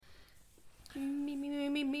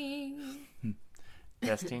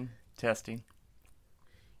Testing. Testing.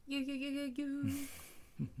 You.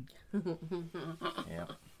 Yeah.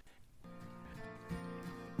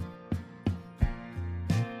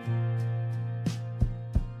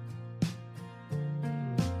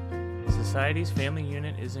 Society's family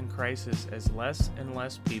unit is in crisis as less and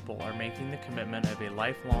less people are making the commitment of a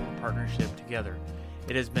lifelong partnership together.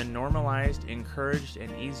 It has been normalized, encouraged,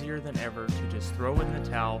 and easier than ever to just throw in the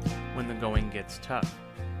towel when the going gets tough.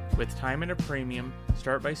 With time at a premium,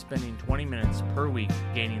 start by spending 20 minutes per week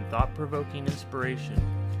gaining thought-provoking inspiration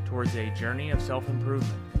towards a journey of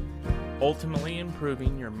self-improvement, ultimately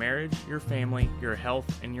improving your marriage, your family, your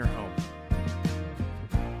health, and your home.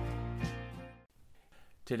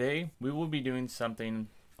 Today, we will be doing something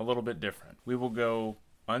a little bit different. We will go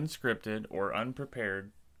unscripted or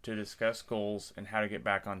unprepared to discuss goals and how to get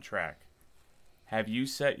back on track. Have you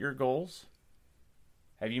set your goals?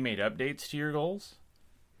 Have you made updates to your goals?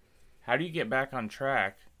 How do you get back on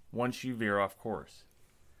track once you veer off course?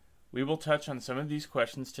 We will touch on some of these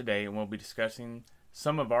questions today, and we'll be discussing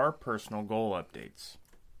some of our personal goal updates.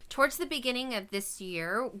 Towards the beginning of this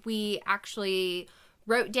year, we actually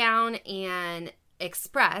wrote down and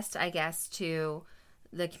expressed, I guess, to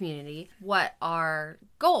the community what our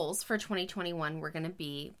goals for 2021 were going to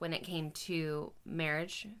be when it came to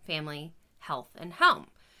marriage, family, health, and home.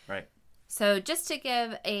 Right. So just to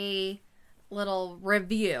give a little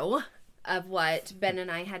review of what Ben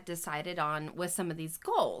and I had decided on with some of these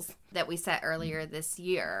goals that we set earlier this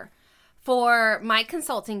year. For my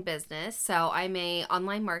consulting business, so I'm a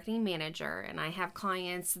online marketing manager, and I have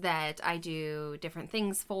clients that I do different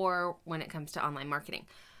things for when it comes to online marketing.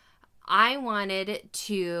 I wanted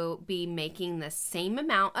to be making the same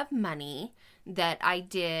amount of money that I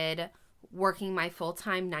did working my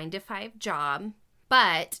full-time 9-to-5 job,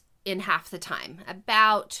 but in half the time,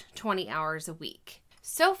 about 20 hours a week.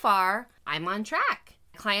 So far, I'm on track.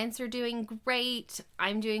 Clients are doing great.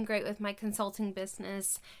 I'm doing great with my consulting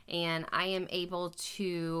business, and I am able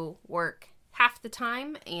to work half the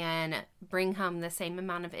time and bring home the same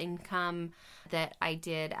amount of income that I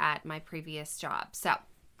did at my previous job. So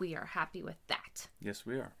we are happy with that. Yes,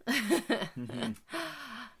 we are.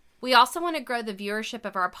 We also want to grow the viewership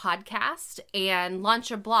of our podcast and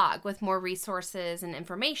launch a blog with more resources and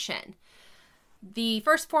information. The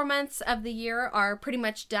first 4 months of the year are pretty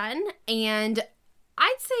much done, and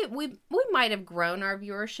I'd say we might have grown our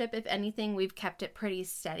viewership. If anything, we've kept it pretty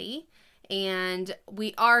steady, and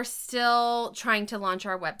we are still trying to launch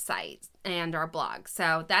our website and our blog.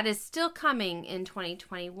 So that is still coming in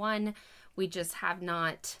 2021. We just have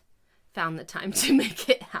not found the time to make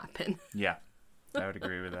it happen. Yeah, I would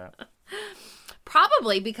agree with that.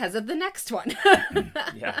 Probably because of the next one.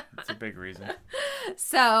 Yeah, that's a big reason.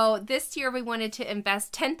 So this year we wanted to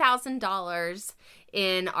invest $10,000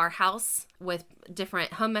 in our house with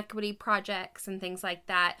different home equity projects and things like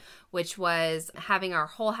that, which was having our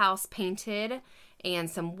whole house painted and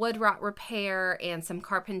some wood rot repair and some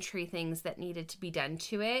carpentry things that needed to be done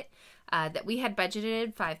to it that we had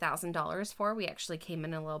budgeted $5,000 for. We actually came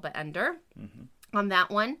in a little bit under. On that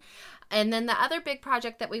one. And then the other big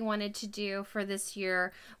project that we wanted to do for this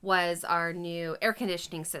year was our new air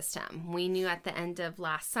conditioning system. We knew at the end of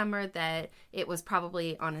last summer that it was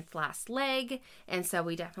probably on its last leg, and so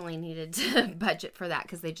we definitely needed to budget for that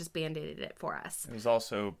because they just band-aided it for us. It was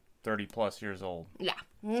also 30 plus years old.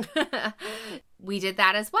 Yeah. We did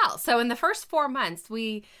that as well. So in the first 4 months,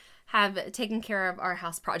 we have taken care of our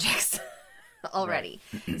house projects already.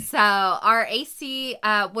 Right. So our AC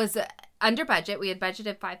was under budget. We had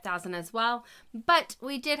budgeted $5,000 as well, but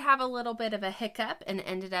we did have a little bit of a hiccup and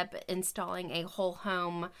ended up installing a whole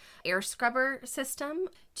home air scrubber system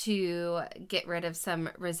to get rid of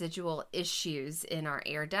some residual issues in our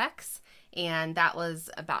air ducts, and that was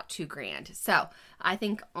about $2,000. So I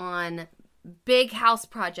think on big house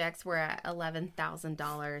projects we're at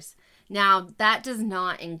 $11,000. Now that does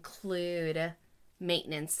not include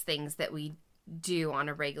maintenance things that we do on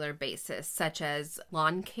a regular basis, such as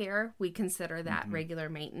lawn care. We consider that regular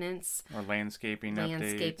maintenance. Or landscaping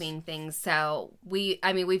things. So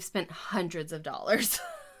we've spent hundreds of dollars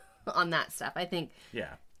on that stuff. I think.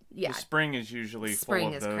 Yeah. The spring is usually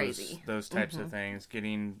full of those types of things.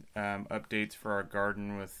 Getting updates for our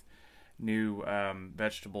garden with new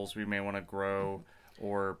vegetables we may want to grow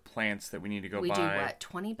or plants that we need to go buy. We do what?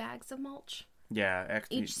 20 bags of mulch? Yeah.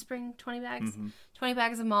 Each spring, 20 bags? 20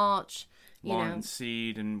 bags of mulch. Lawn and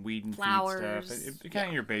seed and weed and flowers, feed stuff. Kind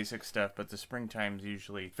of your basic stuff, but the springtime's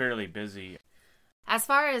usually fairly busy. As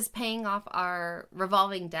far as paying off our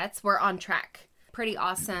revolving debts, we're on track. Pretty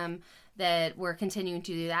awesome that we're continuing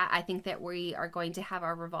to do that. I think that we are going to have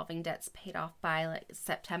our revolving debts paid off by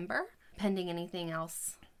September pending anything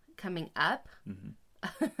else coming up.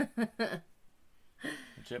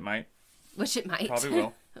 Which it might. Which it might. Probably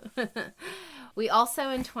will. We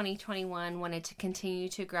also in 2021 wanted to continue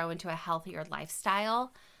to grow into a healthier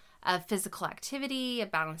lifestyle of physical activity, a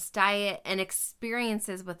balanced diet, and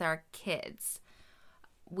experiences with our kids.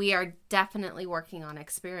 We are definitely working on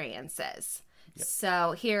experiences. Yep.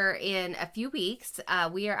 So here in a few weeks,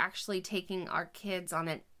 we are actually taking our kids on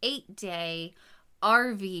an 8-day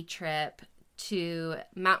RV trip to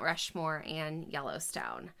Mount Rushmore and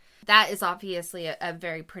Yellowstone. That is obviously a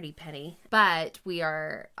very pretty penny, but we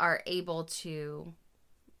are able to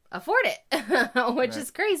afford it, which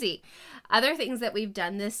is crazy. Other things that we've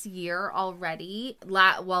done this year already,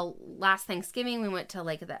 last Thanksgiving, we went to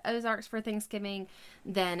Lake of the Ozarks for Thanksgiving.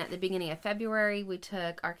 Then at the beginning of February, we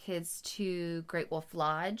took our kids to Great Wolf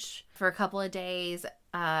Lodge for a couple of days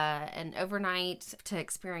and overnight to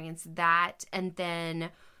experience that. And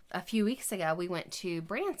then a few weeks ago, we went to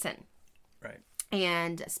Branson. Right.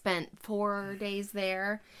 And spent 4 days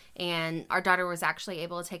there. And our daughter was actually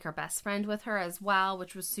able to take her best friend with her as well,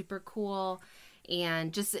 which was super cool.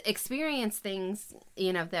 And just experience things,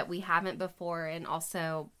 that we haven't before, and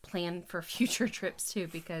also plan for future trips too,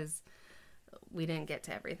 because we didn't get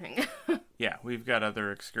to everything. Yeah, we've got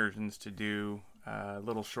other excursions to do,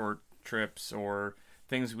 little short trips or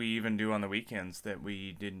things we even do on the weekends that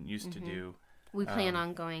we didn't used to do. We plan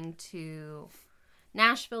on going to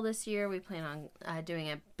Nashville this year. We plan on doing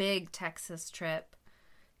a big Texas trip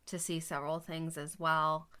to see several things as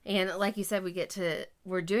well. And like you said,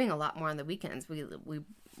 we're doing a lot more on the weekends. We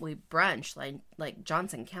brunch like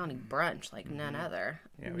Johnson County brunch like none other.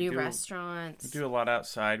 Yeah, New restaurants. We do a lot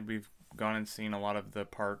outside. We've gone and seen a lot of the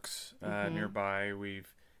parks nearby.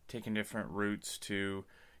 We've taken different routes to,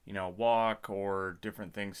 walk or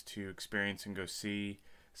different things to experience and go see.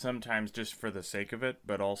 Sometimes just for the sake of it,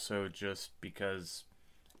 but also just because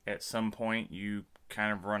at some point you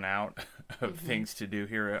kind of run out of things to do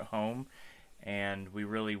here at home, and we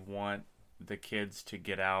really want the kids to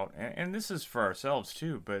get out, and this is for ourselves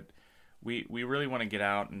too, but we really want to get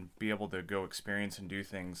out and be able to go experience and do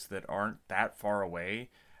things that aren't that far away.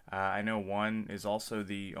 I know one is also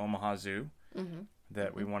the Omaha Zoo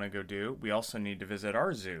that we want to go do. We also need to visit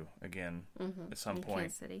our zoo again at some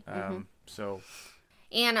point. Kansas City.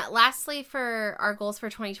 And lastly, for our goals for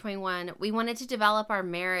 2021, we wanted to develop our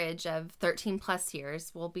marriage of 13 plus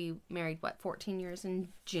years. We'll be married, 14 years in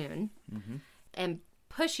June, and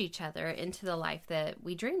push each other into the life that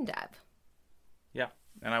we dreamed of. Yeah,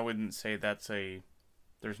 and I wouldn't say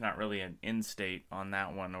there's not really an end state on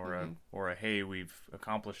that one or a hey, we've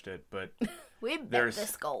accomplished it, but we've met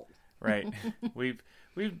this goal. Right. We've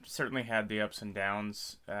certainly had the ups and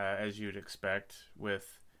downs, as you'd expect,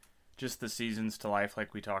 with just the seasons to life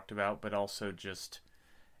like we talked about, but also just,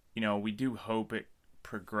 we do hope it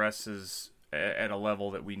progresses at a level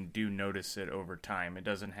that we do notice it over time. It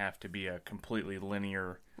doesn't have to be a completely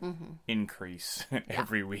linear increase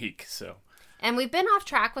every week. So, and we've been off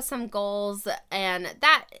track with some goals, and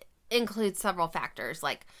that includes several factors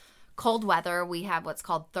like cold weather. We have what's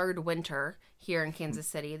called third winter here in Kansas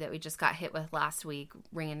City that we just got hit with last week,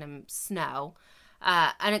 random snow.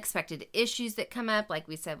 Unexpected issues that come up, like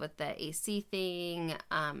we said with the AC thing,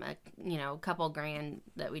 a couple grand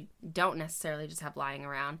that we don't necessarily just have lying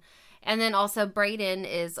around. And then also Braden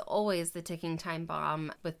is always the ticking time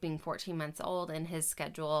bomb with being 14 months old, and his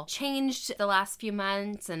schedule changed the last few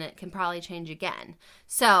months, and it can probably change again.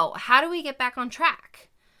 So how do we get back on track?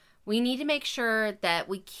 We need to make sure that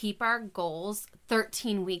we keep our goals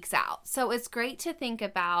 13 weeks out. So it's great to think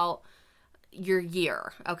about your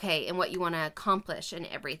year, okay, and what you want to accomplish and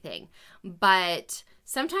everything. But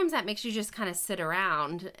sometimes that makes you just kind of sit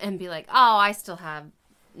around and be like, oh, I still have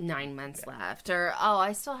 9 months left, or oh,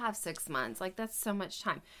 I still have 6 months. Like, that's so much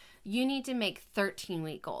time. You need to make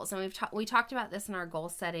 13-week goals. And we talked about this in our goal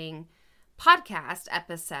setting podcast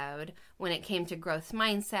episode when it came to growth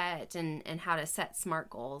mindset and how to set SMART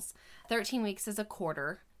goals. 13 weeks is a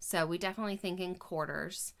quarter, so we definitely think in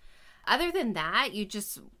quarters. Other than that, you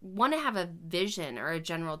just want to have a vision or a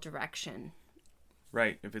general direction.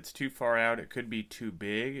 Right. If it's too far out, it could be too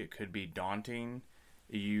big. It could be daunting.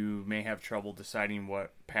 You may have trouble deciding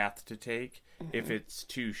what path to take. If it's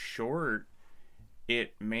too short,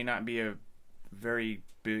 it may not be a very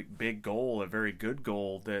big goal, a very good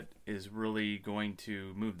goal that is really going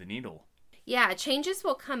to move the needle. Yeah, changes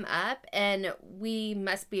will come up, and we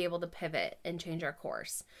must be able to pivot and change our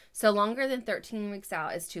course. So longer than 13 weeks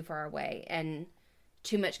out is too far away, and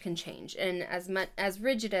too much can change. And as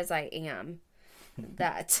rigid as I am,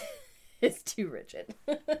 that is too rigid.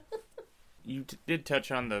 You did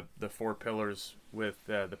touch on the four pillars with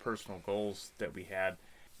the personal goals that we had.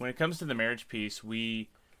 When it comes to the marriage piece, we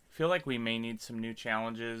feel like we may need some new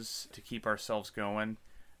challenges to keep ourselves going.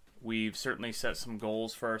 We've certainly set some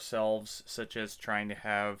goals for ourselves, such as trying to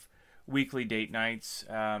have weekly date nights,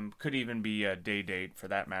 could even be a day date for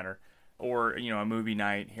that matter, or a movie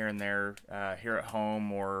night here and there, here at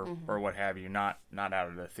home or what have you. Not out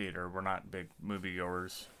of the theater. We're not big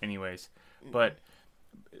moviegoers, anyways. But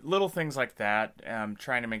little things like that,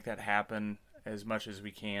 trying to make that happen as much as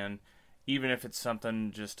we can, even if it's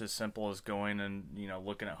something just as simple as going and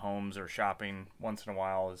looking at homes or shopping once in a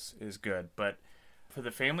while is good. But for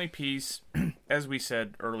the family piece, as we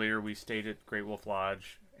said earlier, we stayed at Great Wolf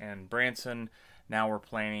Lodge and Branson. Now we're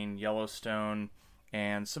planning Yellowstone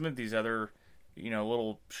and some of these other,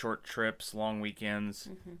 little short trips, long weekends,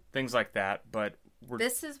 things like that. But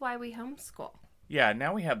this is why we homeschool. Yeah,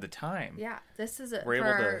 now we have the time. Yeah, we're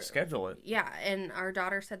able to schedule it. Yeah, and our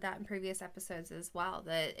daughter said that in previous episodes as well,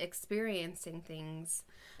 that experiencing things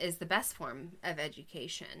is the best form of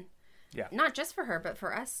education. Yeah. Not just for her, but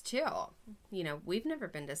for us too. We've never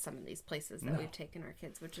been to some of these places that we've taken our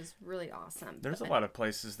kids, which is really awesome. There's a lot of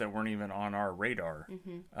places that weren't even on our radar,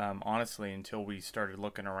 honestly, until we started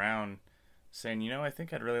looking around saying, I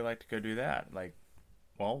think I'd really like to go do that. Like,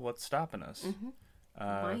 well, what's stopping us?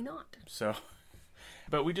 Why not? So,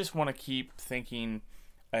 but we just want to keep thinking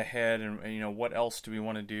ahead and, what else do we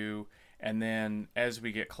want to do? And then as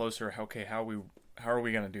we get closer, okay, how are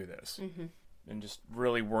we going to do this? And just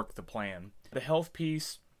really work the plan. The health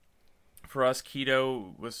piece, for us,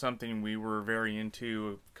 keto was something we were very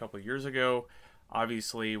into a couple of years ago.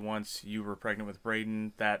 Obviously, once you were pregnant with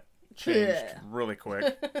Braden, that changed really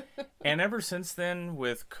quick. And ever since then,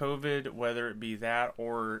 with COVID, whether it be that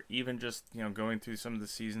or even just, going through some of the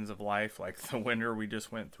seasons of life, like the winter we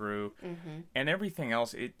just went through, and everything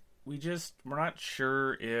else, we're not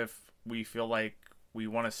sure if we feel like we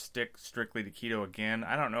want to stick strictly to keto again.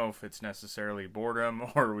 I don't know if it's necessarily boredom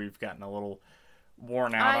or we've gotten a little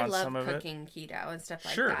worn out on some of it. I love cooking keto and stuff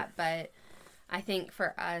like that, but I think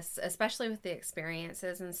for us, especially with the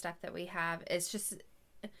experiences and stuff that we have, it's just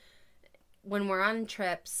when we're on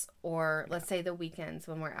trips or let's say the weekends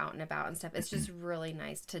when we're out and about and stuff, it's just really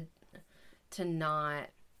nice to not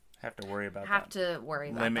have to worry about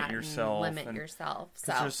limit yourself.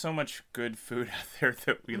 So there's so much good food out there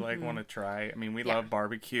that we want to try. I mean, we love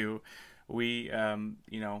barbecue. We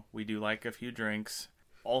we do like a few drinks.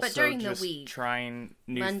 Also, but during just the week, trying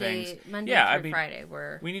new things. Monday through Friday,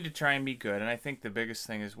 we need to try and be good. And I think the biggest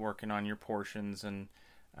thing is working on your portions and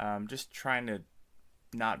just trying to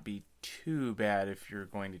not be too bad if you're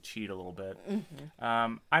going to cheat a little bit.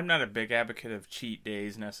 I'm not a big advocate of cheat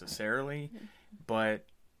days necessarily, but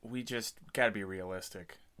we just got to be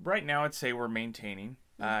realistic. Right now, I'd say we're maintaining.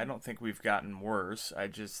 I don't think we've gotten worse. I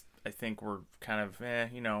think we're kind of,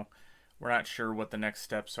 we're not sure what the next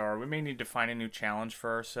steps are. We may need to find a new challenge for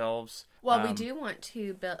ourselves. Well, we do want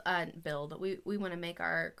to build. We want to make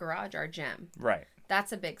our garage our gym. Right.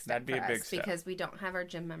 That's a big step. That'd be a big step because we don't have our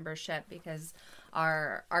gym membership because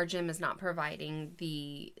our gym is not providing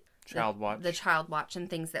the child watch and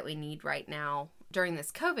things that we need right now during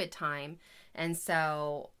this COVID time. And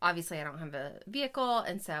so, obviously, I don't have a vehicle,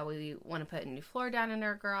 and so we want to put a new floor down in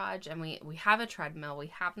our garage, and we have a treadmill, we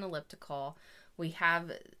have an elliptical, we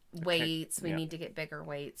have weights, we need to get bigger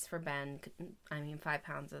weights for Ben. I mean, 5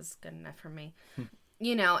 pounds is good enough for me.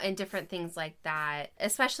 And different things like that,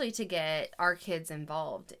 especially to get our kids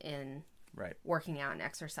involved in working out and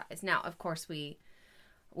exercise. Now, of course, we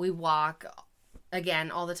walk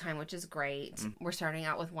again all the time, which is great. We're starting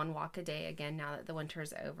out with 1 walk a day again now that the winter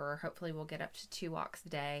is over. Hopefully we'll get up to 2 walks a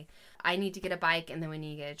day. I need to get a bike, and then we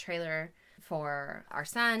need to get a trailer for our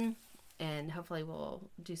son, and hopefully we'll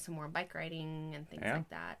do some more bike riding and things like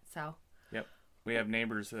that. So we have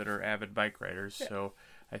neighbors that are avid bike riders, so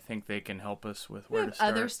I think they can help us with where to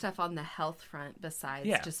start. Other stuff on the health front besides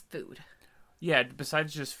just food. Yeah,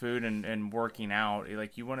 besides just food and working out,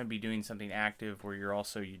 like you want to be doing something active where you're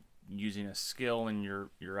also using a skill and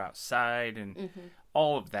you're outside and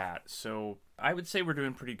all of that. So I would say we're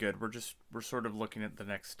doing pretty good. We're sort of looking at the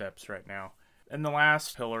next steps right now. And the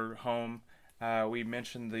last pillar, home, we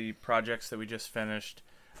mentioned the projects that we just finished.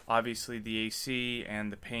 Obviously the AC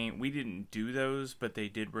and the paint, we didn't do those, but they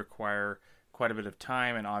did require quite a bit of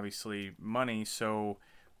time and obviously money. So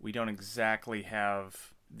we don't exactly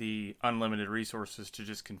have the unlimited resources to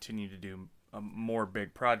just continue to do more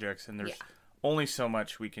big projects. And there's only so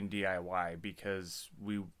much we can DIY because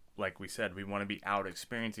like we said, we want to be out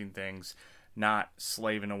experiencing things, not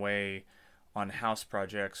slaving away on house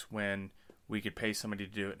projects when we could pay somebody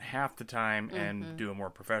to do it in half the time and do a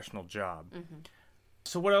more professional job.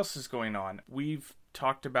 So what else is going on? We've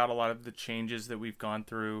talked about a lot of the changes that we've gone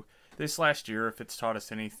through this last year. If it's taught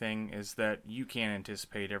us anything, is that you can't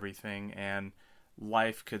anticipate everything, and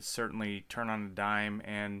life could certainly turn on a dime,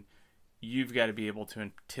 and you've got to be able to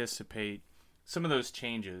anticipate some of those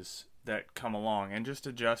changes that come along and just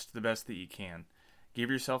adjust the best that you can. Give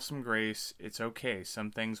yourself some grace. It's okay. Some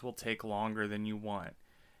things will take longer than you want.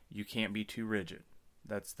 You can't be too rigid.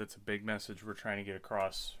 That's a big message we're trying to get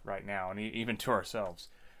across right now, and even to ourselves.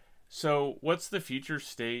 So what's the future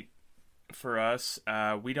state for us?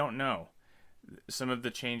 We don't know. Some of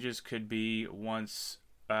the changes could be once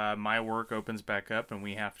my work opens back up and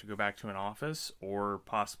we have to go back to an office or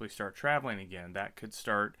possibly start traveling again. That could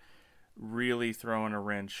start really throwing a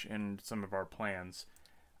wrench in some of our plans.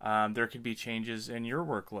 There could be changes in your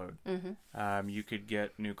workload. You could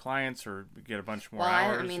get new clients or get a bunch more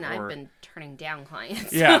hours. I mean, I've been turning down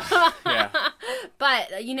clients. Yeah. But,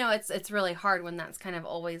 it's really hard when that's kind of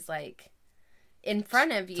always like in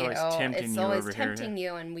front of you. It's always tempting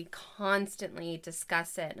you, and we constantly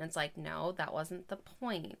discuss it. And it's like, no, that wasn't the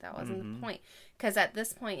point. That wasn't the point. Because at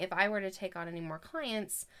this point, if I were to take on any more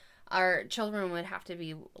clients, our children would have to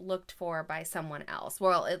be looked for by someone else.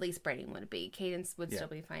 Well, at least Brayden would be. Cadence would still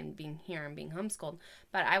be fine being here and being homeschooled.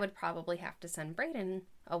 But I would probably have to send Brayden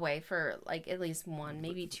away for like at least 1,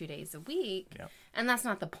 maybe 2 days a week. Yep. And that's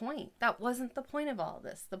not the point. That wasn't the point of all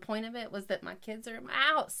this. The point of it was that my kids are in my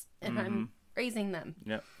house and I'm raising them.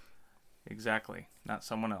 Yep. Exactly. Not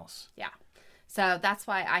someone else. Yeah. So that's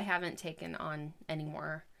why I haven't taken on any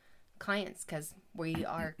more clients, because we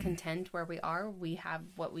are content where we are. We have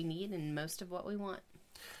what we need and most of what we want.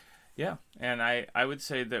 Yeah, and I would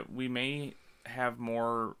say that we may have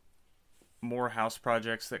more house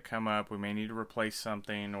projects that come up. We may need to replace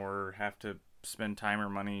something or have to spend time or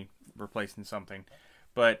money replacing something.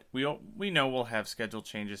 But we know we'll have schedule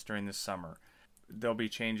changes during the summer. There'll be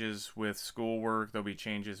changes with schoolwork. There'll be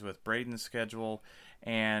changes with Brayden's schedule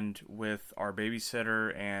and with our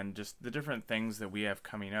babysitter and just the different things that we have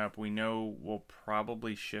coming up. We know we'll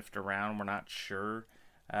probably shift around. We're not sure.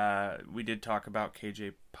 We did talk about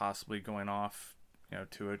KJ possibly going off,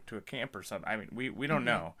 to a camp or something. I mean, we don't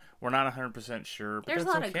know. We're not 100% sure, but there's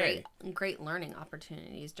that's a lot okay. of great learning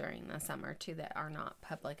opportunities during the summer too that are not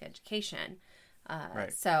public education.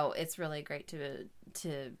 Right. So it's really great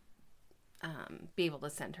to be able to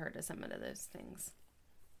send her to some of those things.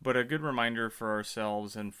 But a good reminder for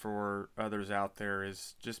ourselves and for others out there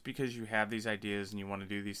is just because you have these ideas and you want to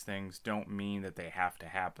do these things don't mean that they have to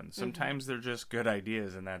happen. Sometimes they're just good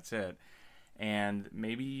ideas and that's it. And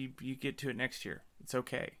maybe you get to it next year. It's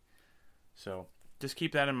okay. So just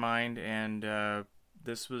keep that in mind. And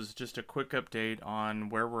this was just a quick update on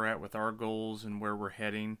where we're at with our goals and where we're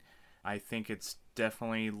heading. I think it's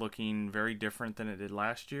definitely looking very different than it did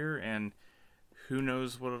last year. And who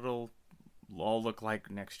knows what it'll all look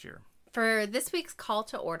like next year. For this week's call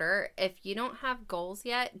to order, if you don't have goals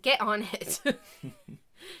yet, get on it.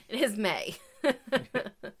 It is May.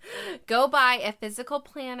 Go buy a physical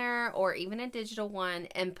planner or even a digital one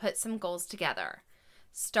and put some goals together.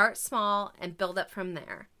 Start small and build up from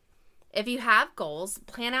there. If you have goals,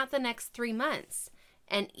 plan out the next 3 months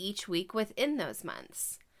and each week within those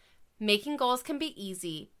months. Making goals can be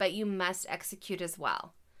easy, but you must execute as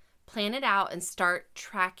well. Plan it out and start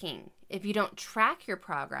tracking. If you don't track your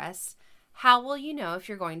progress, how will you know if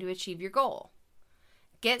you're going to achieve your goal?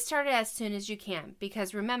 Get started as soon as you can,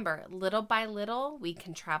 because remember, little by little, we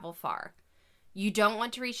can travel far. You don't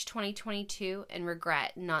want to reach 2022 and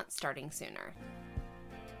regret not starting sooner.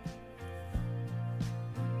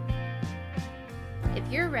 If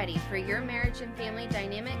you're ready for your marriage and family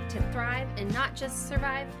dynamic to thrive and not just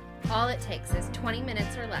survive, all it takes is 20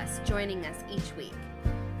 minutes or less joining us each week.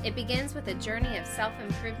 It begins with a journey of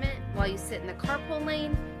self-improvement while you sit in the carpool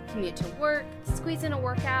lane, commute to work, squeeze in a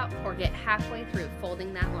workout, or get halfway through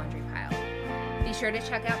folding that laundry pile. Be sure to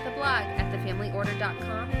check out the blog at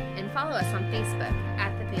thefamilyorder.com and follow us on Facebook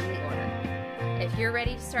at The Family Order. If you're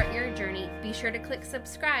ready to start your journey, be sure to click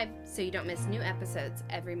subscribe so you don't miss new episodes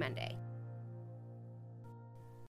every Monday.